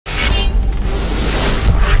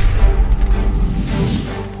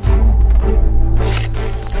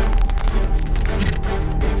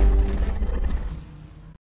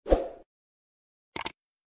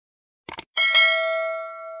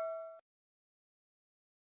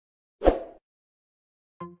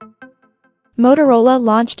Motorola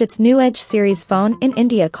launched its new Edge series phone in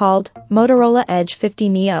India called Motorola Edge 50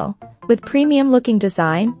 Neo, with premium-looking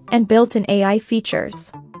design and built-in AI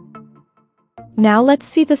features. Now let's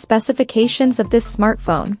see the specifications of this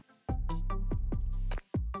smartphone.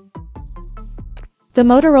 The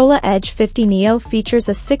Motorola Edge 50 Neo features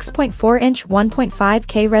a 6.4-inch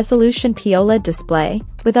 1.5K resolution OLED display,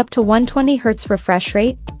 with up to 120 Hz refresh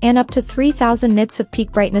rate, and up to 3000 nits of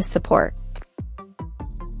peak brightness support.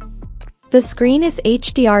 The screen is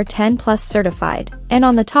HDR10 Plus certified, and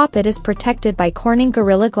on the top it is protected by Corning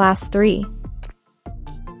Gorilla Glass 3.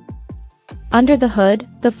 Under the hood,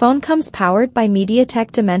 the phone comes powered by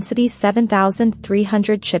MediaTek Dimensity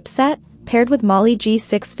 7300 chipset, paired with Mali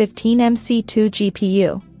G615MC2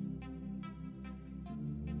 GPU.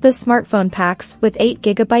 The smartphone packs with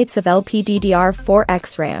 8GB of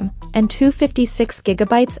LPDDR4X RAM and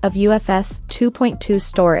 256GB of UFS 2.2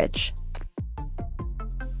 storage.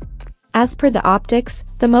 As per the optics,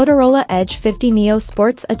 the Motorola Edge 50 Neo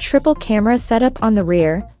sports a triple camera setup on the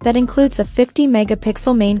rear that includes a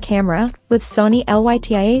 50-megapixel main camera with Sony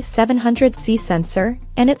LYTIA700C sensor,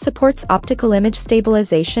 and it supports optical image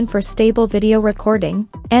stabilization for stable video recording,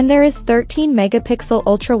 and there is 13-megapixel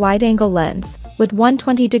ultra-wide-angle lens with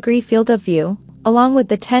 120-degree field of view, along with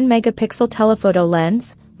the 10-megapixel telephoto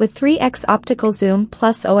lens with 3x optical zoom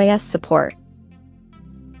plus OIS support.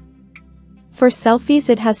 For selfies,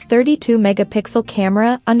 it has 32-megapixel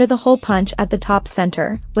camera under the hole punch at the top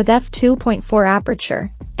center, with f2.4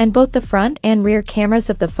 aperture, and both the front and rear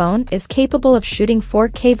cameras of the phone is capable of shooting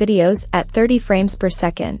 4K videos at 30 frames per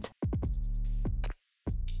second.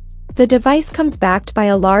 The device comes backed by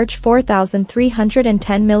a large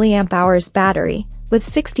 4310 mAh battery, with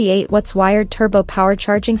 68 watts wired turbo power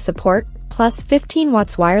charging support, plus 15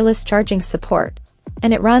 watts wireless charging support,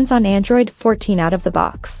 and it runs on Android 14 out of the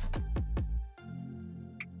box.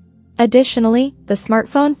 Additionally, the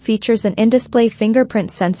smartphone features an in-display fingerprint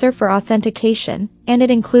sensor for authentication, and it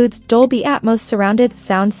includes Dolby Atmos surrounded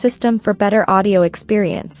sound system for better audio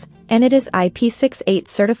experience, and it is IP68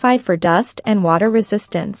 certified for dust and water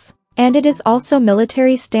resistance, and it is also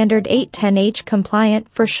military standard 810H compliant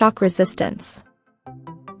for shock resistance.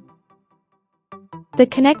 The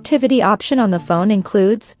connectivity option on the phone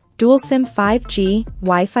includes dual SIM 5G,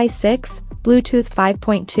 Wi-Fi 6, Bluetooth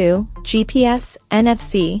 5.2, GPS,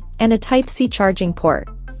 NFC, and a Type-C charging port.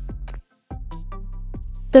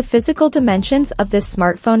 The physical dimensions of this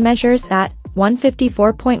smartphone measures at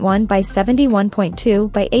 154.1 by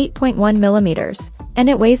 71.2 by 8.1 millimeters, and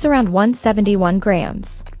it weighs around 171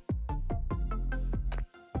 grams.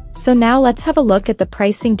 So now let's have a look at the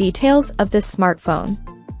pricing details of this smartphone.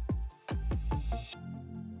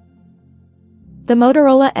 The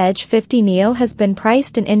Motorola Edge 50 Neo has been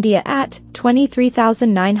priced in India at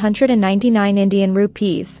 23,999 Indian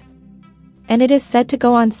rupees. And it is set to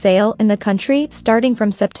go on sale in the country starting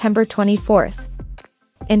from September 24th.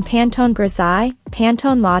 In Pantone Grisaille,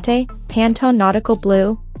 Pantone Latte, Pantone Nautical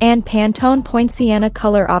Blue, and Pantone Poinciana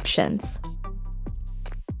color options.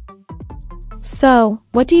 So,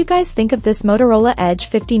 what do you guys think of this Motorola Edge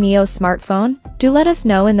 50 Neo smartphone? Do let us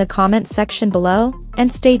know in the comments section below,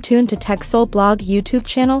 and stay tuned to TechSole Blog YouTube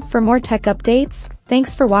channel for more tech updates.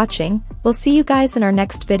 Thanks for watching, we'll see you guys in our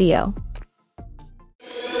next video.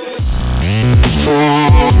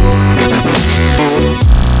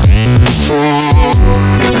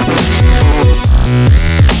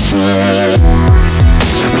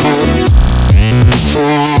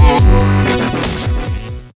 Yeah.